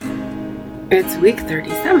It's week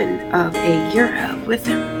 37 of A Year of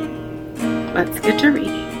Wisdom. Let's get to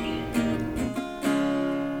reading.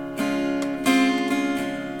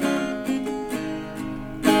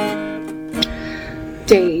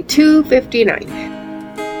 Day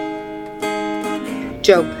 259.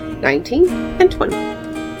 Job 19 and 20.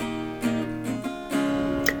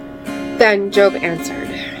 Then Job answered,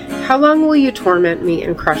 "How long will you torment me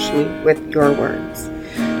and crush me with your words?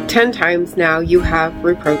 10 times now you have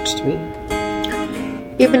reproached me.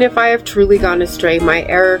 Even if I have truly gone astray, my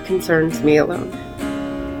error concerns me alone.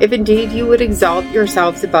 If indeed you would exalt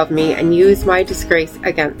yourselves above me and use my disgrace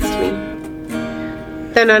against me,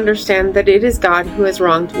 then understand that it is God who has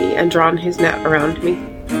wronged me and drawn his net around me.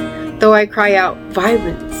 Though I cry out,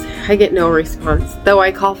 'Violence,' I get no response. Though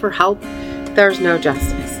I call for help, there is no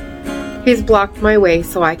justice. He's blocked my way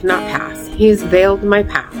so I cannot pass. He has veiled my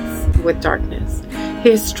paths with darkness.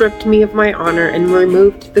 He has stripped me of my honor and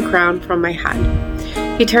removed the crown from my head.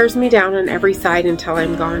 He tears me down on every side until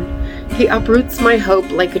I'm gone. He uproots my hope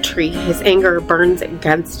like a tree. His anger burns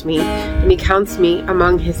against me, and he counts me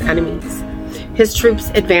among his enemies. His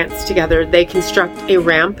troops advance together. They construct a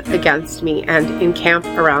ramp against me and encamp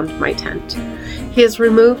around my tent. He has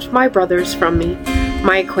removed my brothers from me.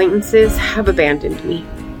 My acquaintances have abandoned me.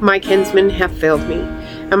 My kinsmen have failed me,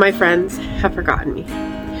 and my friends have forgotten me.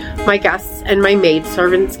 My guests and my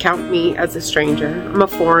maidservants count me as a stranger. I'm a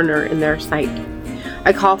foreigner in their sight.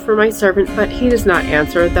 I call for my servant, but he does not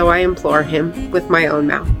answer, though I implore him with my own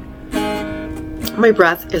mouth. My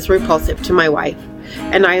breath is repulsive to my wife,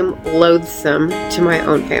 and I am loathsome to my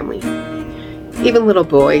own family. Even little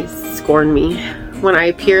boys scorn me. When I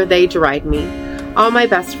appear, they deride me. All my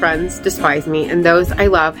best friends despise me, and those I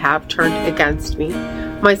love have turned against me.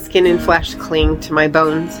 My skin and flesh cling to my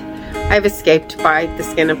bones. I have escaped by the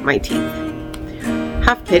skin of my teeth.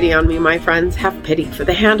 Have pity on me, my friends, have pity, for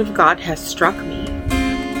the hand of God has struck me.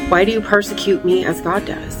 Why do you persecute me as God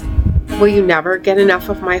does? Will you never get enough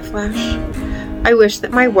of my flesh? I wish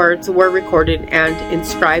that my words were recorded and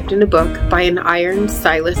inscribed in a book by an iron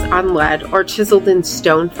stylus on lead or chiseled in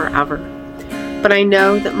stone forever. But I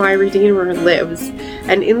know that my Redeemer lives,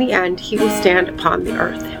 and in the end he will stand upon the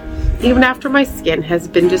earth. Even after my skin has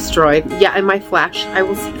been destroyed, yet in my flesh I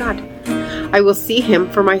will see God. I will see him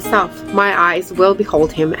for myself. My eyes will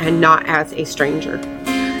behold him, and not as a stranger.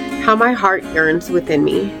 How my heart yearns within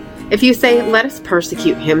me. If you say, 'Let us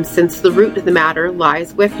persecute him, since the root of the matter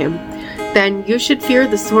lies with him,' then you should fear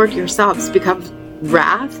the sword yourselves, because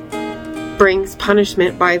wrath brings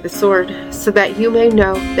punishment by the sword, so that you may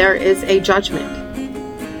know there is a judgment."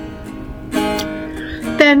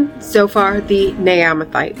 Then Zophar the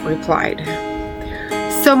Naamathite replied,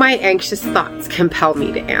 "So my anxious thoughts compel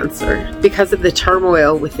me to answer, because of the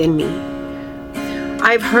turmoil within me.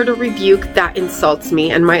 I've heard a rebuke that insults me,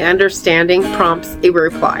 and my understanding prompts a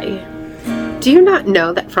reply. Do you not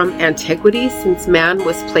know that from antiquity, since man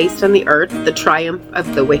was placed on the earth, the triumph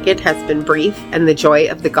of the wicked has been brief, and the joy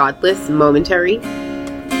of the godless momentary?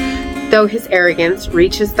 Though his arrogance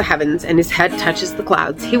reaches the heavens and his head touches the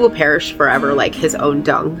clouds, he will perish forever like his own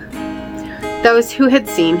dung. Those who had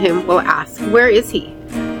seen him will ask, 'Where is he?'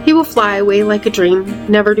 He will fly away like a dream,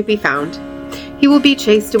 never to be found. He will be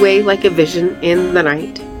chased away like a vision in the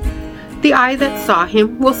night. The eye that saw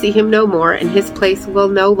him will see him no more, and his place will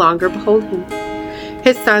no longer behold him.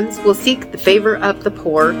 His sons will seek the favor of the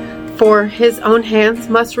poor, for his own hands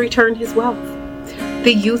must return his wealth.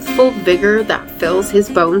 The youthful vigor that fills his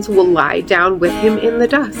bones will lie down with him in the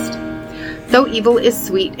dust. Though evil is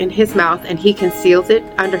sweet in his mouth, and he conceals it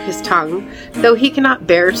under his tongue, though he cannot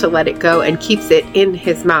bear to let it go and keeps it in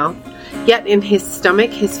his mouth, yet in his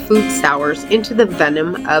stomach his food sours into the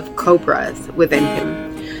venom of cobras within him.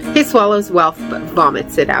 He swallows wealth but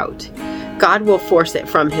vomits it out. God will force it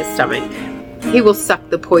from his stomach. He will suck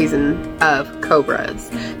the poison of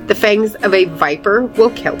cobras. The fangs of a viper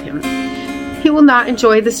will kill him. He will not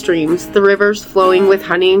enjoy the streams, the rivers flowing with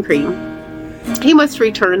honey and cream. He must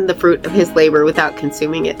return the fruit of his labor without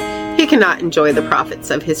consuming it. He cannot enjoy the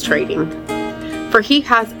profits of his trading. For he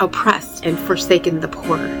has oppressed and forsaken the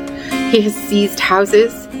poor. He has seized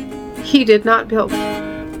houses he did not build.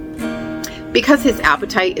 Because his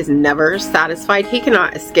appetite is never satisfied, he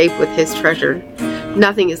cannot escape with his treasure.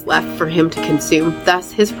 Nothing is left for him to consume,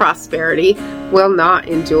 thus his prosperity will not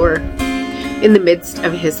endure. In the midst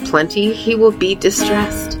of his plenty, he will be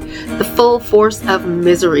distressed. The full force of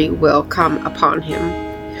misery will come upon him.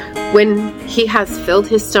 When he has filled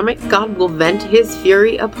his stomach, God will vent his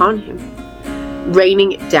fury upon him,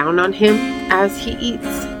 raining it down on him as he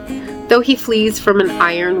eats. Though he flees from an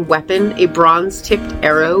iron weapon, a bronze-tipped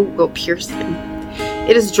arrow will pierce him.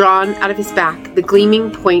 It is drawn out of his back, the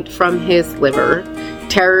gleaming point from his liver.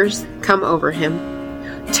 Terrors come over him.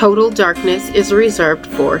 Total darkness is reserved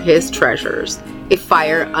for his treasures. A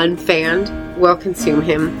fire unfanned will consume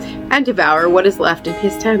him and devour what is left in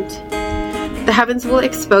his tent. The heavens will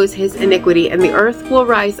expose his iniquity, and the earth will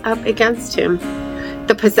rise up against him.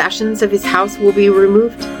 The possessions of his house will be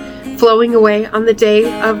removed, flowing away on the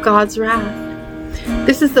day of God's wrath.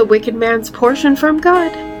 This is the wicked man's portion from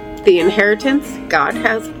God, the inheritance God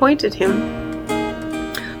has appointed him.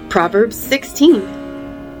 Proverbs 16.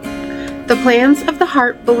 The plans of the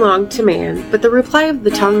heart belong to man, but the reply of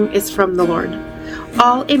the tongue is from the Lord.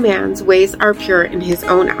 All a man's ways are pure in his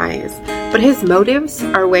own eyes, but his motives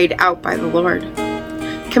are weighed out by the Lord.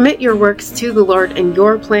 Commit your works to the Lord, and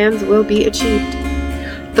your plans will be achieved.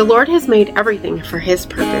 The Lord has made everything for his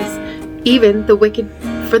purpose, even the wicked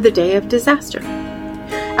for the day of disaster.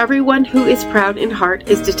 Everyone who is proud in heart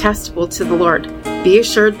is detestable to the Lord. Be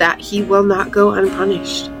assured that he will not go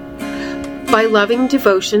unpunished. By loving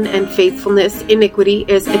devotion and faithfulness, iniquity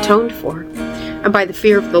is atoned for, and by the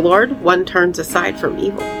fear of the Lord, one turns aside from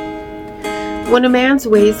evil. When a man's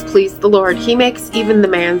ways please the Lord, he makes even the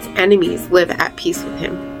man's enemies live at peace with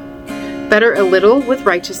him. Better a little with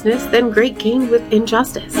righteousness than great gain with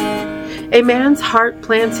injustice. A man's heart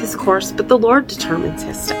plans his course, but the Lord determines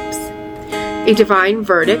his steps. A divine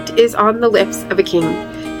verdict is on the lips of a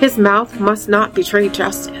king. His mouth must not betray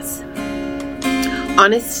justice.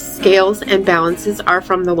 Honest scales and balances are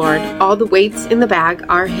from the Lord. All the weights in the bag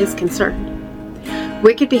are his concern.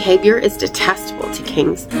 Wicked behavior is detestable to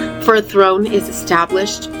kings, for a throne is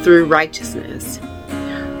established through righteousness.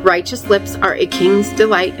 Righteous lips are a king's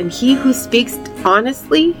delight, and he who speaks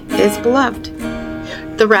honestly is beloved.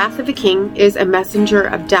 The wrath of a king is a messenger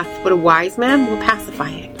of death, but a wise man will pacify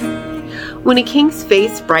it. When a king's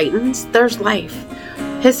face brightens, there's life.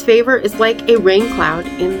 His favor is like a rain cloud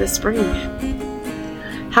in the spring.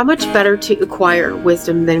 How much better to acquire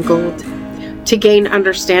wisdom than gold? To gain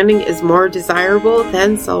understanding is more desirable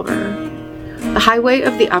than silver. The highway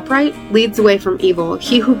of the upright leads away from evil.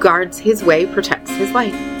 He who guards his way protects his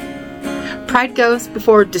life. Pride goes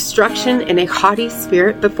before destruction, and a haughty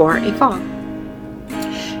spirit before a fall.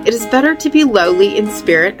 It is better to be lowly in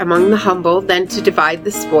spirit among the humble than to divide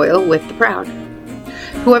the spoil with the proud.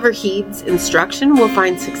 Whoever heeds instruction will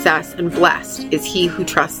find success, and blessed is he who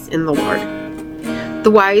trusts in the Lord. The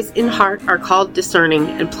wise in heart are called discerning,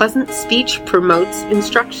 and pleasant speech promotes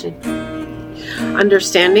instruction.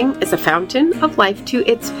 Understanding is a fountain of life to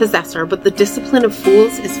its possessor, but the discipline of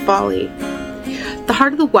fools is folly. The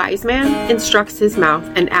heart of the wise man instructs his mouth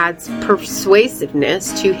and adds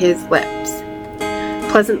persuasiveness to his lips.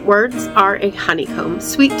 Pleasant words are a honeycomb,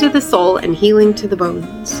 sweet to the soul and healing to the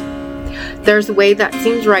bones. There's a way that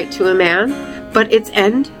seems right to a man, but its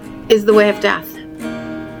end is the way of death.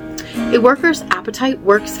 A worker's appetite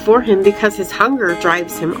works for him because his hunger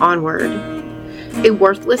drives him onward. A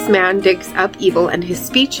worthless man digs up evil, and his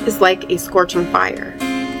speech is like a scorching fire.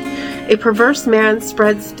 A perverse man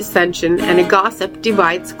spreads dissension, and a gossip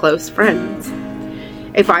divides close friends.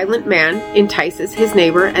 A violent man entices his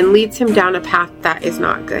neighbor and leads him down a path that is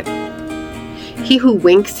not good. He who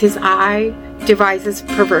winks his eye devises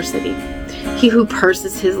perversity. He who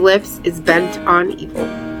purses his lips is bent on evil.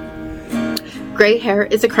 Gray hair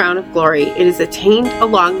is a crown of glory. It is attained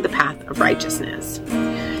along the path of righteousness.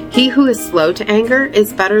 He who is slow to anger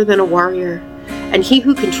is better than a warrior, and he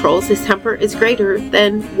who controls his temper is greater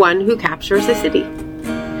than one who captures a city.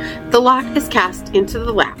 The lot is cast into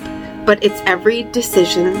the lap, but its every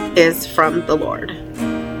decision is from the Lord.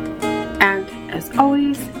 And as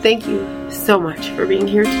always, thank you so much for being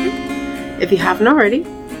here today. If you haven't already,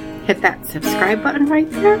 hit that subscribe button right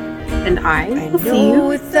there, and I will see you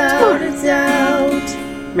without tomorrow. a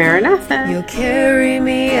doubt, Maranatha. you'll carry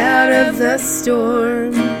me out of the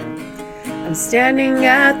storm. I'm standing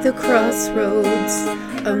at the crossroads,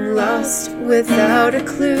 I'm lost without a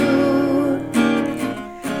clue.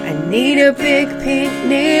 I need a big pink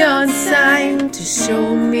neon sign to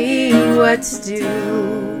show me what to do.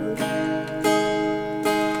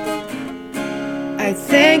 I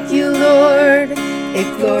thank you, Lord. It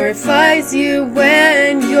glorifies you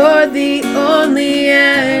when you're the only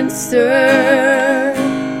answer.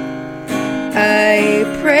 I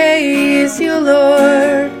praise you,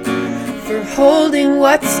 Lord, for holding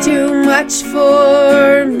what's too much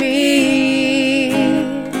for me.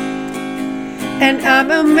 And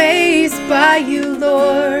I'm amazed by you,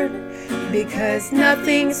 Lord, because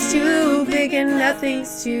nothing's too big and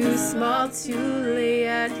nothing's too small to lay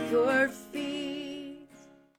at your feet.